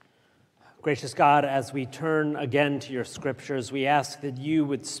Gracious God, as we turn again to your scriptures, we ask that you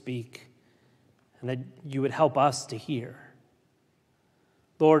would speak and that you would help us to hear.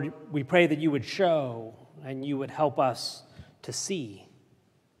 Lord, we pray that you would show and you would help us to see.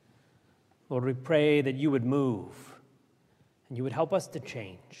 Lord, we pray that you would move and you would help us to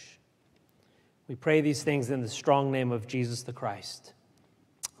change. We pray these things in the strong name of Jesus the Christ.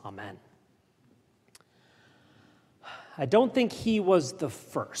 Amen. I don't think he was the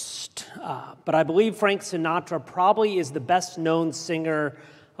first, but I believe Frank Sinatra probably is the best known singer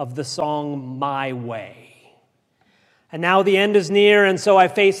of the song My Way. And now the end is near, and so I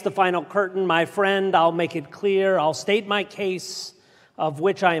face the final curtain. My friend, I'll make it clear. I'll state my case, of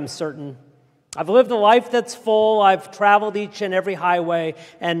which I am certain. I've lived a life that's full. I've traveled each and every highway,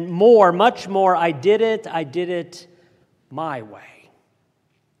 and more, much more. I did it my way.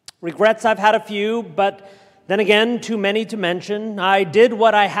 Regrets, I've had a few, but then again, too many to mention. I did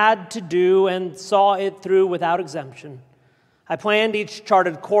what I had to do and saw it through without exemption. I planned each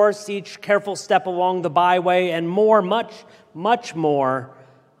charted course, each careful step along the byway, and more, much, much more.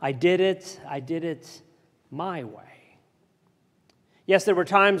 I did it my way. Yes, there were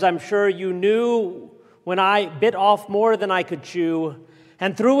times I'm sure you knew when I bit off more than I could chew.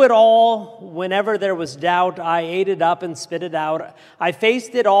 And through it all, whenever there was doubt, I ate it up and spit it out. I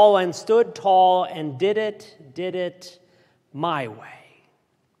faced it all and stood tall and did it my way.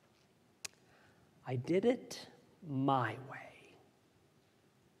 I did it my way.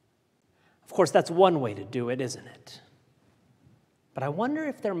 Of course, that's one way to do it, isn't it? But I wonder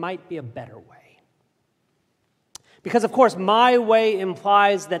if there might be a better way. Because, of course, my way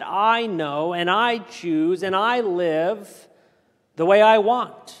implies that I know and I choose and I live the way I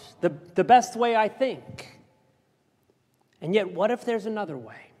want, the best way I think. And yet, what if there's another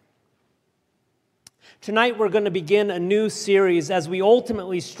way? Tonight, we're going to begin a new series as we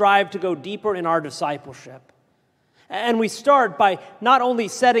ultimately strive to go deeper in our discipleship. And we start by not only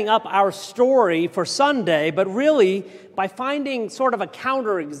setting up our story for Sunday, but really by finding sort of a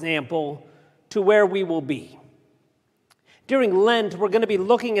counterexample to where we will be. During Lent, we're going to be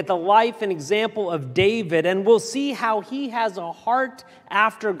looking at the life and example of David, and we'll see how he has a heart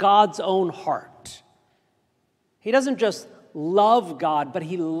after God's own heart. He doesn't just love God, but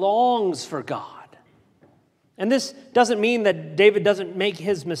he longs for God. And this doesn't mean that David doesn't make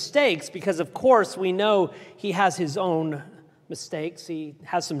his mistakes, because of course we know he has his own mistakes. He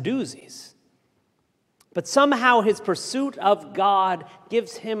has some doozies. But somehow his pursuit of God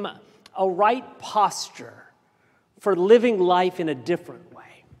gives him a right posture for living life in a different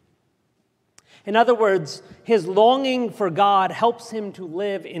way. In other words, his longing for God helps him to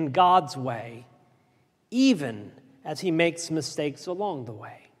live in God's way, even as he makes mistakes along the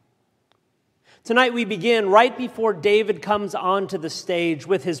way. Tonight we begin right before David comes onto the stage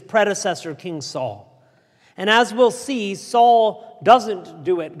with his predecessor, King Saul. And as we'll see, Saul doesn't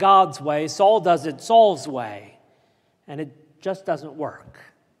do it God's way. Saul does it Saul's way. And it just doesn't work.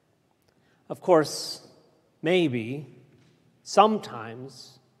 Of course, maybe,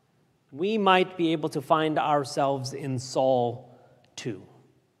 sometimes, we might be able to find ourselves in Saul too.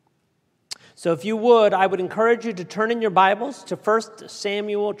 So if you would, I would encourage you to turn in your Bibles to 1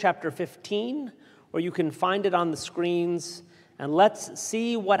 Samuel chapter 15, or you can find it on the screens, and let's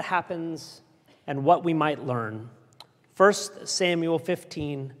see what happens and what we might learn. 1 Samuel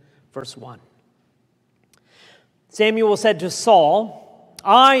 15, verse 1. Samuel said to Saul,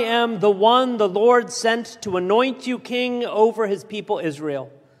 I am the one the Lord sent to anoint you king over his people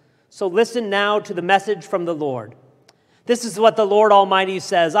Israel. So listen now to the message from the Lord. This is what the Lord Almighty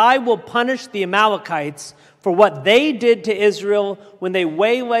says. I will punish the Amalekites for what they did to Israel when they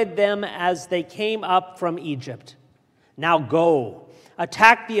waylaid them as they came up from Egypt. Now go,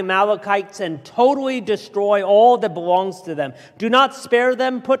 attack the Amalekites and totally destroy all that belongs to them. Do not spare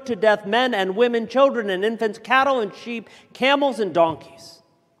them. Put to death men and women, children and infants, cattle and sheep, camels and donkeys.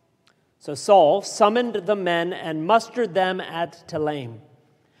 So Saul summoned the men and mustered them at Telaim,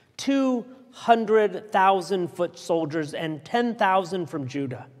 200,000 foot soldiers and 10,000 from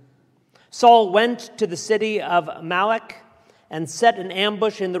Judah. Saul went to the city of Amalek and set an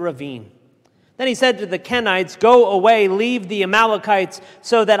ambush in the ravine. Then he said to the Kenites, go away, leave the Amalekites,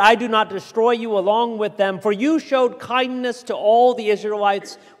 so that I do not destroy you along with them, for you showed kindness to all the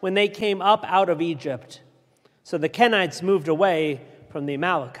Israelites when they came up out of Egypt. So the Kenites moved away from the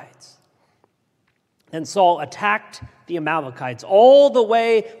Amalekites. Then Saul attacked the Amalekites all the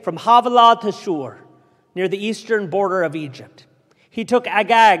way from Havilah to Shur, near the eastern border of Egypt. He took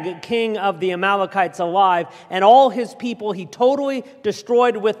Agag, king of the Amalekites, alive, and all his people he totally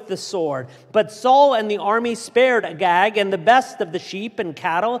destroyed with the sword. But Saul and the army spared Agag and the best of the sheep and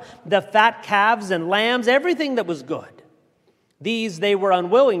cattle, the fat calves and lambs, everything that was good. These they were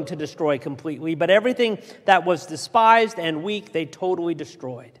unwilling to destroy completely, but everything that was despised and weak they totally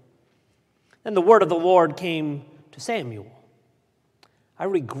destroyed. Then the word of the Lord came to Samuel. I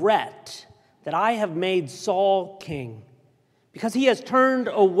regret that I have made Saul king, because he has turned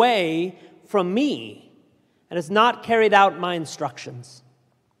away from me and has not carried out my instructions.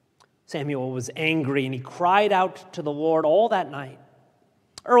 Samuel was angry, and he cried out to the Lord all that night.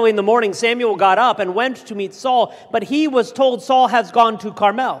 Early in the morning, Samuel got up and went to meet Saul, but he was told Saul has gone to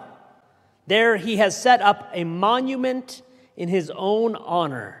Carmel. There he has set up a monument in his own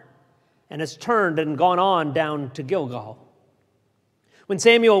honor and has turned and gone on down to Gilgal. When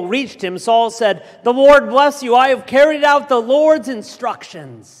Samuel reached him, Saul said, "The Lord bless you. I have carried out the Lord's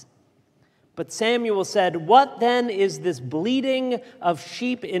instructions." But Samuel said, "What then is this bleating of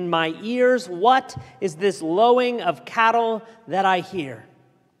sheep in my ears? What is this lowing of cattle that I hear?"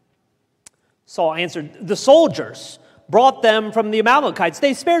 Saul answered, "The soldiers brought them from the Amalekites.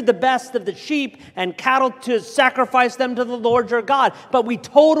 They spared the best of the sheep and cattle to sacrifice them to the Lord your God, but we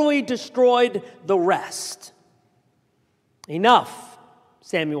totally destroyed the rest." "Enough,"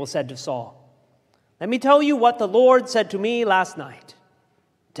 Samuel said to Saul. "Let me tell you what the Lord said to me last night."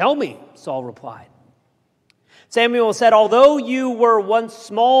 "Tell me," Saul replied. Samuel said, "Although you were once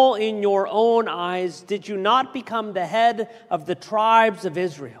small in your own eyes, did you not become the head of the tribes of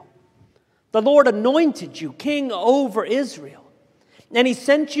Israel? The Lord anointed you king over Israel. And he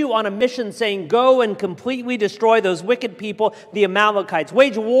sent you on a mission saying, 'Go and completely destroy those wicked people, the Amalekites.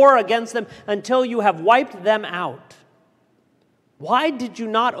 Wage war against them until you have wiped them out.' Why did you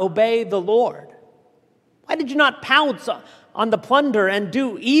not obey the Lord? Why did you not pounce on the plunder and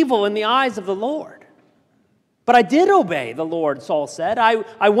do evil in the eyes of the Lord?" "But I did obey the Lord," Saul said.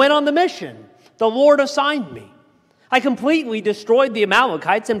 I went on the mission the Lord assigned me. I completely destroyed the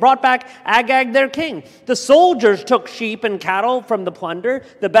Amalekites and brought back Agag their king. The soldiers took sheep and cattle from the plunder,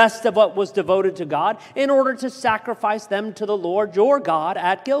 the best of what was devoted to God, in order to sacrifice them to the Lord your God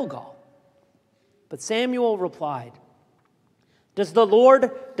at Gilgal." But Samuel replied, "Does the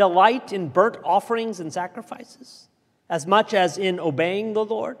Lord delight in burnt offerings and sacrifices as much as in obeying the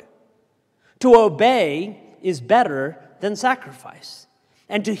Lord? To obey is better than sacrifice,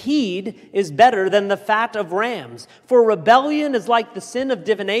 and to heed is better than the fat of rams. For rebellion is like the sin of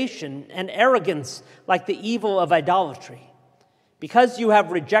divination, and arrogance like the evil of idolatry. Because you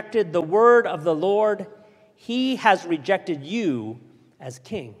have rejected the word of the Lord, he has rejected you as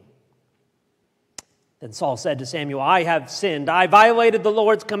king." Then Saul said to Samuel, "I have sinned. I violated the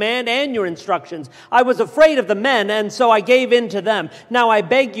Lord's command and your instructions. I was afraid of the men, and so I gave in to them. Now I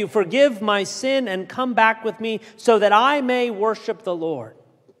beg you, forgive my sin and come back with me so that I may worship the Lord."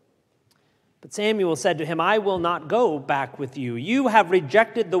 But Samuel said to him, "I will not go back with you. You have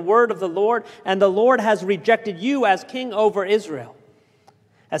rejected the word of the Lord, and the Lord has rejected you as king over Israel."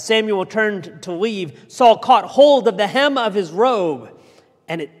 As Samuel turned to leave, Saul caught hold of the hem of his robe,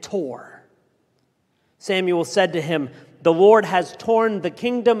 and it tore. Samuel said to him, "The Lord has torn the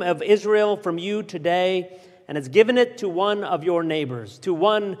kingdom of Israel from you today and has given it to one of your neighbors, to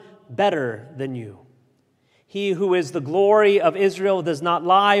one better than you. He who is the glory of Israel does not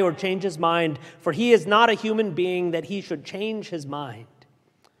lie or change his mind, for he is not a human being that he should change his mind."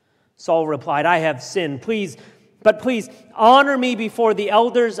 Saul replied, "I have sinned. Please honor me before the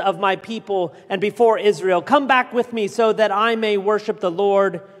elders of my people and before Israel. Come back with me so that I may worship the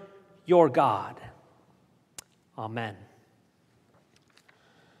Lord your God." Amen.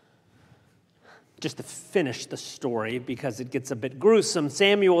 Just to finish the story, because it gets a bit gruesome,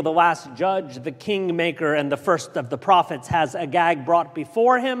 Samuel, the last judge, the kingmaker, and the first of the prophets, has Agag brought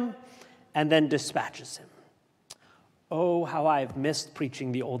before him and then dispatches him. Oh, how I've missed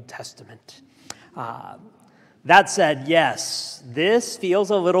preaching the Old Testament. That said, yes, this feels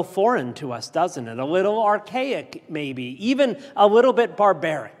a little foreign to us, doesn't it? A little archaic, maybe, even a little bit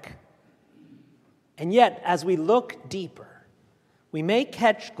barbaric. And yet, as we look deeper, we may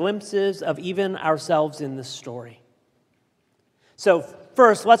catch glimpses of even ourselves in this story. So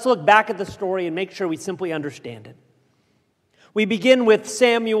first, let's look back at the story and make sure we simply understand it. We begin with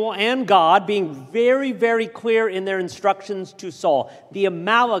Samuel and God being very, very clear in their instructions to Saul. The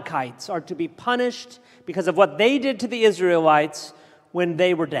Amalekites are to be punished because of what they did to the Israelites when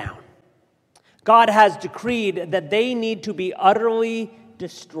they were down. God has decreed that they need to be utterly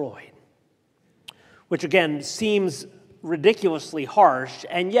destroyed, which again seems ridiculously harsh,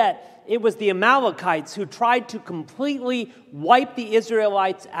 and yet it was the Amalekites who tried to completely wipe the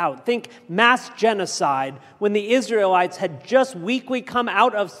Israelites out. Think mass genocide when the Israelites had just weakly come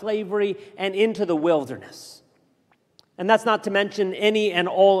out of slavery and into the wilderness. And that's not to mention any and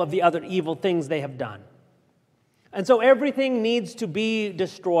all of the other evil things they have done. And so everything needs to be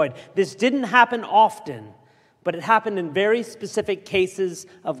destroyed. This didn't happen often, but it happened in very specific cases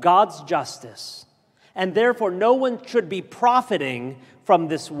of God's justice. And therefore, no one should be profiting from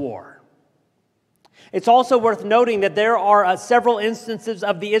this war. It's also worth noting that there are several instances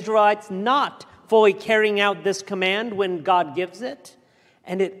of the Israelites not fully carrying out this command when God gives it,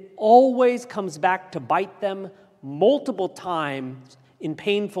 and it always comes back to bite them multiple times in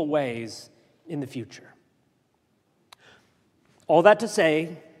painful ways in the future. All that to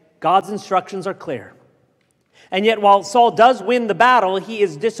say, God's instructions are clear. And yet, while Saul does win the battle, he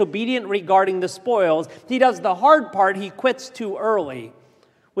is disobedient regarding the spoils. He does the hard part, he quits too early,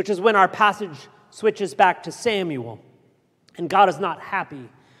 which is when our passage switches back to Samuel. And God is not happy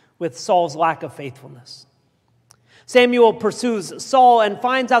with Saul's lack of faithfulness. Samuel pursues Saul and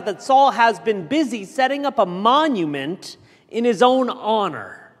finds out that Saul has been busy setting up a monument in his own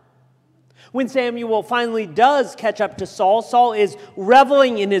honor. When Samuel finally does catch up to Saul, Saul is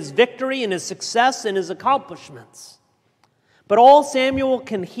reveling in his victory, in his success, in his accomplishments. But all Samuel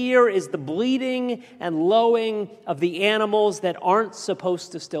can hear is the bleating and lowing of the animals that aren't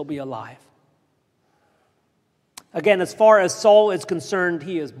supposed to still be alive. Again, as far as Saul is concerned,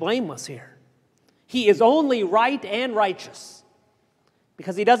 he is blameless here. He is only right and righteous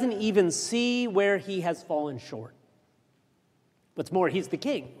because he doesn't even see where he has fallen short. What's more, he's the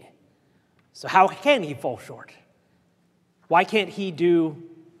king. So how can he fall short? Why can't he do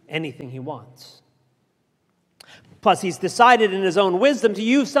anything he wants? Plus, he's decided in his own wisdom to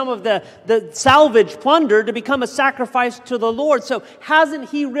use some of the salvage plunder to become a sacrifice to the Lord. So hasn't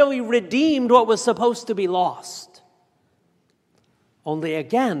he really redeemed what was supposed to be lost? Only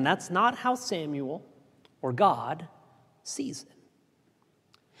again, that's not how Samuel or God sees it.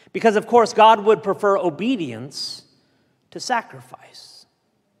 Because, of course, God would prefer obedience to sacrifice.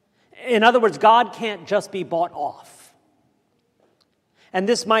 In other words, God can't just be bought off. And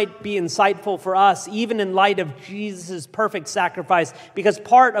this might be insightful for us, even in light of Jesus' perfect sacrifice, because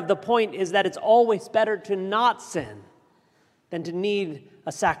part of the point is that it's always better to not sin than to need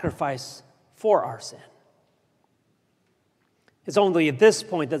a sacrifice for our sin. It's only at this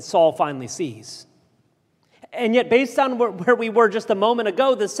point that Saul finally sees. And yet, based on where we were just a moment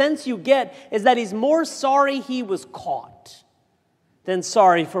ago, the sense you get is that he's more sorry he was caught than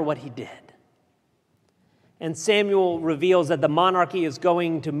sorry for what he did. And Samuel reveals that the monarchy is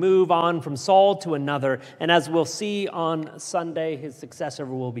going to move on from Saul to another, and as we'll see on Sunday, his successor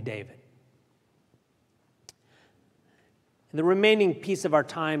will be David. In the remaining piece of our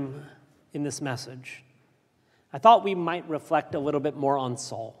time in this message, I thought we might reflect a little bit more on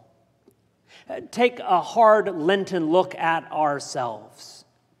Saul. Take a hard Lenten look at ourselves.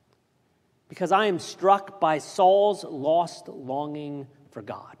 Because I am struck by Saul's lost longing for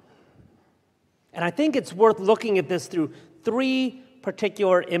God. And I think it's worth looking at this through three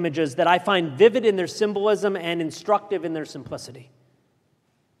particular images that I find vivid in their symbolism and instructive in their simplicity.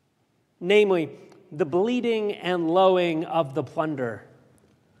 Namely, the bleating and lowing of the plunder,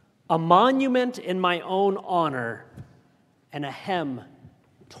 a monument in my own honor, and a hem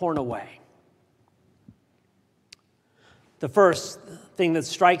torn away. The first thing that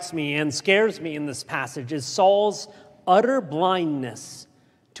strikes me and scares me in this passage is Saul's utter blindness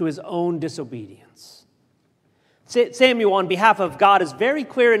to his own disobedience. Samuel, on behalf of God, is very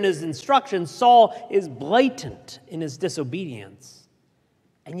clear in his instructions. Saul is blatant in his disobedience,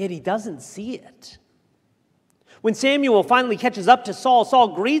 and yet he doesn't see it. When Samuel finally catches up to Saul,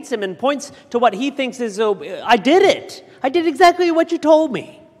 Saul greets him and points to what he thinks is, I did it. I did exactly what you told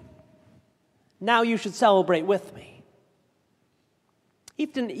me. Now you should celebrate with me.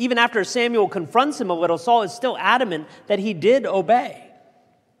 Even after Samuel confronts him a little, Saul is still adamant that he did obey.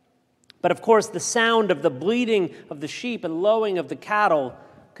 But of course, the sound of the bleating of the sheep and lowing of the cattle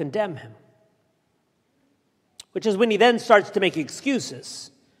condemn him. Which is when he then starts to make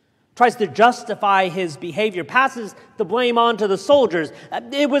excuses, tries to justify his behavior, passes the blame on to the soldiers.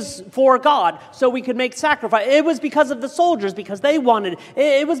 It was for God, so we could make sacrifice. It was because of the soldiers, because they wanted it.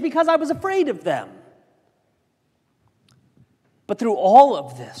 It was because I was afraid of them. But through all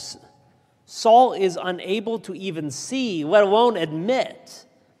of this, Saul is unable to even see, let alone admit,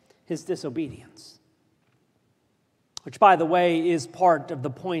 his disobedience. Which, by the way, is part of the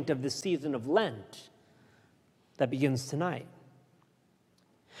point of the season of Lent that begins tonight.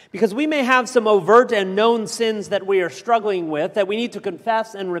 Because we may have some overt and known sins that we are struggling with, that we need to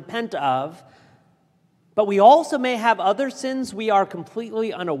confess and repent of, but we also may have other sins we are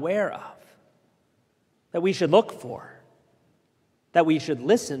completely unaware of, that we should look for, that we should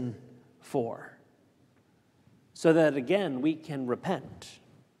listen for, so that, again, we can repent.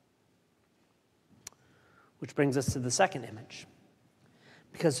 Which brings us to the second image.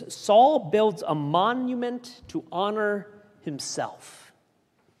 Because Saul builds a monument to honor himself,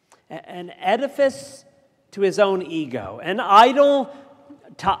 an edifice to his own ego, an idol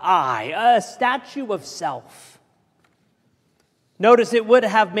to I, a statue of self. Notice it would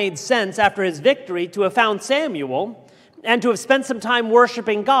have made sense after his victory to have found Samuel and to have spent some time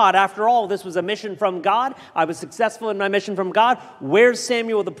worshiping God. After all, this was a mission from God. I was successful in my mission from God. Where's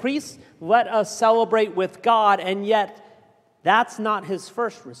Samuel the priest? Let us celebrate with God. And yet, that's not his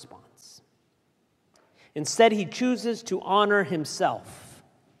first response. Instead, he chooses to honor himself.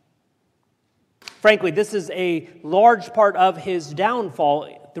 Frankly, this is a large part of his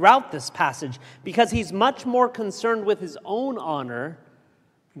downfall throughout this passage, because he's much more concerned with his own honor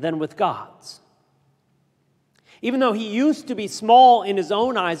than with God's. Even though he used to be small in his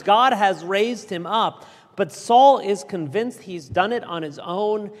own eyes, God has raised him up. But Saul is convinced he's done it on his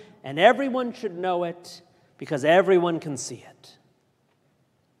own, and everyone should know it because everyone can see it.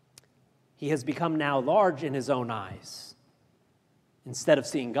 He has become now large in his own eyes instead of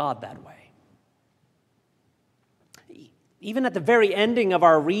seeing God that way. Even at the very ending of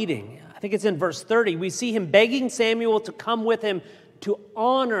our reading, I think it's in verse 30, we see him begging Samuel to come with him to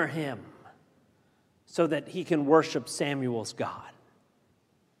honor him so that he can worship Samuel's God.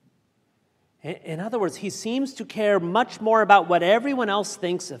 In other words, he seems to care much more about what everyone else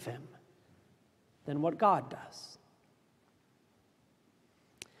thinks of him than what God does.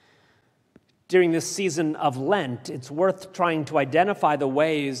 During this season of Lent, it's worth trying to identify the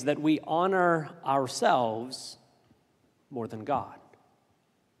ways that we honor ourselves more than God.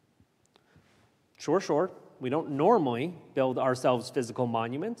 Sure, we don't normally build ourselves physical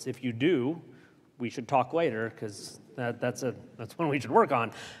monuments. If you do, we should talk later, because that's one we should work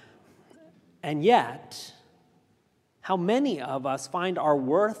on. And yet, how many of us find our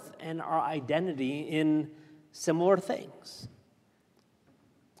worth and our identity in similar things?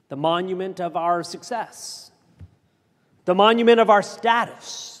 The monument of our success, the monument of our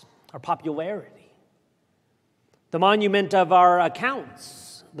status, our popularity, the monument of our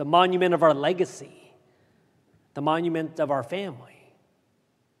accounts, the monument of our legacy, the monument of our family,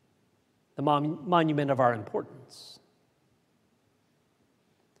 the monument of our importance.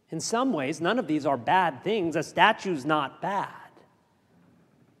 In some ways, none of these are bad things. A statue's not bad.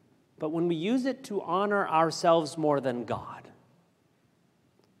 But when we use it to honor ourselves more than God,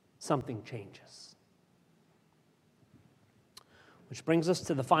 something changes. Which brings us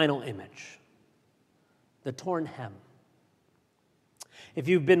to the final image, the torn hem. If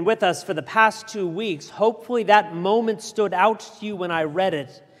you've been with us for the past 2 weeks, hopefully that moment stood out to you when I read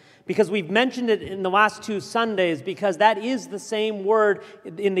it, because we've mentioned it in the last 2 Sundays, because that is the same word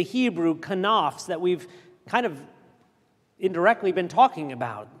in the Hebrew, kanafs, that we've kind of indirectly been talking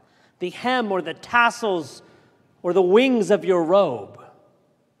about. The hem or the tassels or the wings of your robe.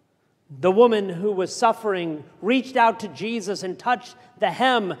 The woman who was suffering reached out to Jesus and touched the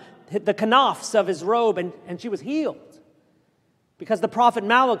hem, the kanafs of his robe, and she was healed. Because the prophet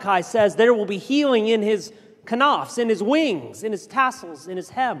Malachi says there will be healing in his kanafs, in his wings, in his tassels, in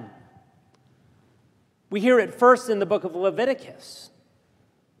his hem. We hear it first in the book of Leviticus,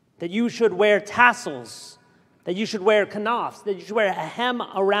 that you should wear tassels, that you should wear kanafs, that you should wear a hem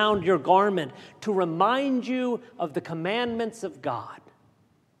around your garment to remind you of the commandments of God.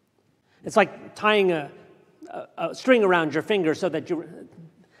 It's like tying a string around your finger so that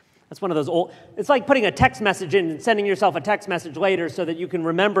that's one of those old, it's like putting a text message in and sending yourself a text message later so that you can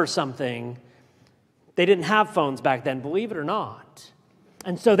remember something. They didn't have phones back then, believe it or not.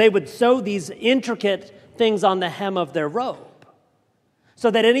 And so they would sew these intricate things on the hem of their robe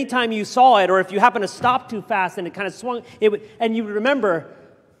so that anytime you saw it, or if you happen to stop too fast and it kind of swung, and you remember,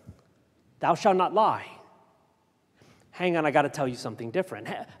 thou shalt not lie. Hang on, I got to tell you something different.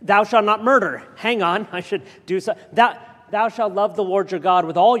 Thou shalt not murder. Hang on, I should do so. Thou shalt love the Lord your God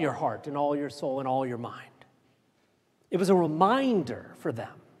with all your heart and all your soul and all your mind. It was a reminder for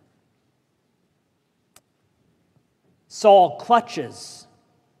them. Saul clutches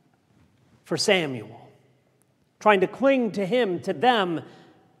for Samuel, trying to cling to him, to them,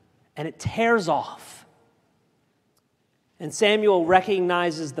 and it tears off. And Samuel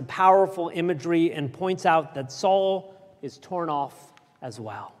recognizes the powerful imagery and points out that Saul is torn off as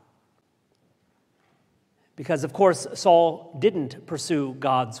well. Because, of course, Saul didn't pursue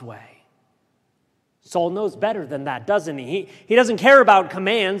God's way. Saul knows better than that, doesn't he? He doesn't care about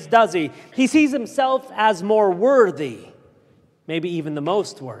commands, does he? He sees himself as more worthy, maybe even the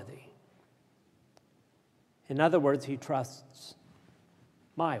most worthy. In other words, he trusts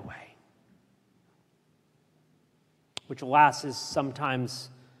my way, which, alas, is sometimes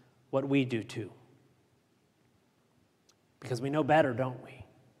what we do too. Because we know better, don't we?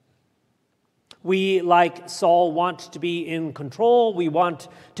 We, like Saul, want to be in control. We want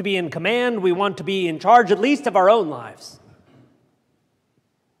to be in command. We want to be in charge, at least of our own lives.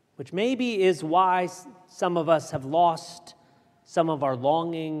 Which maybe is why some of us have lost some of our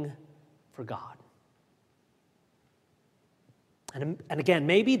longing for God. And again,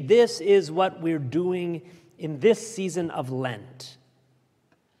 maybe this is what we're doing in this season of Lent.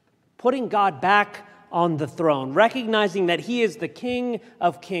 Putting God back on the throne, recognizing that he is the King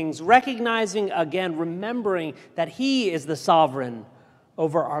of Kings, recognizing again, remembering that he is the sovereign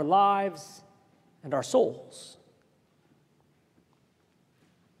over our lives and our souls.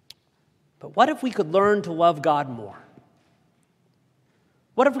 But what if we could learn to love God more?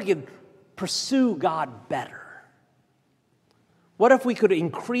 What if we could pursue God better? What if we could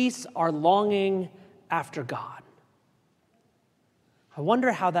increase our longing after God? I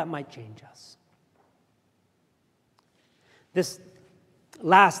wonder how that might change us. This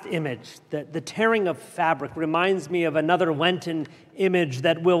last image, the tearing of fabric, reminds me of another Lenten image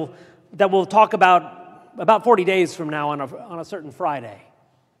that we'll talk about 40 days from now on a certain Friday.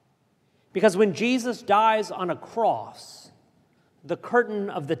 Because when Jesus dies on a cross, the curtain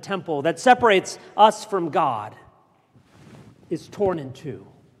of the temple that separates us from God is torn in two.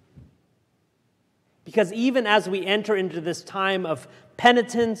 Because even as we enter into this time of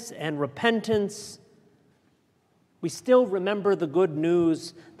penitence and repentance, we still remember the good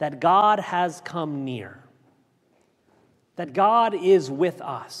news that God has come near, that God is with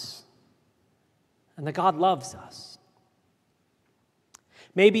us, and that God loves us.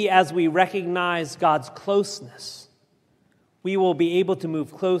 Maybe as we recognize God's closeness, we will be able to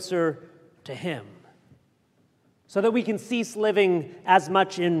move closer to him, so that we can cease living as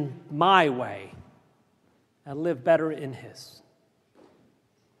much in my way and live better in his.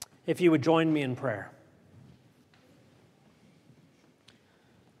 If you would join me in prayer.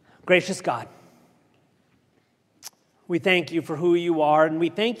 Gracious God, we thank you for who you are, and we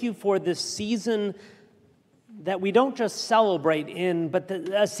thank you for this season that we don't just celebrate in, but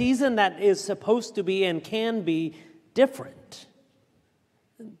a season that is supposed to be and can be different.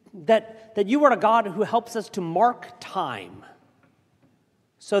 That you are a God who helps us to mark time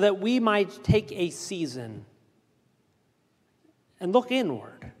so that we might take a season and look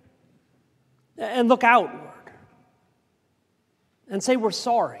inward and look outward and say we're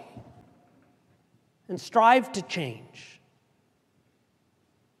sorry and strive to change.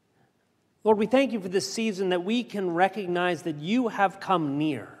 Lord, we thank you for this season that we can recognize that you have come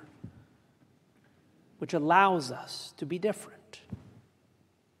near, which allows us to be different.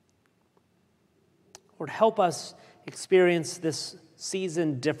 Lord, help us experience this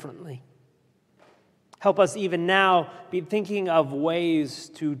season differently. Help us even now be thinking of ways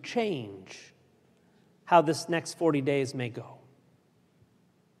to change how this next 40 days may go.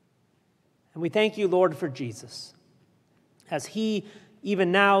 And we thank you, Lord, for Jesus, as he,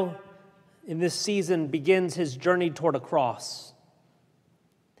 even now in this season, begins his journey toward a cross.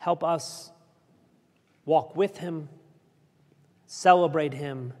 Help us walk with him, celebrate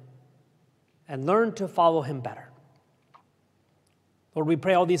him, and learn to follow him better. Lord, we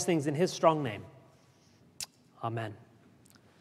pray all these things in his strong name. Amen.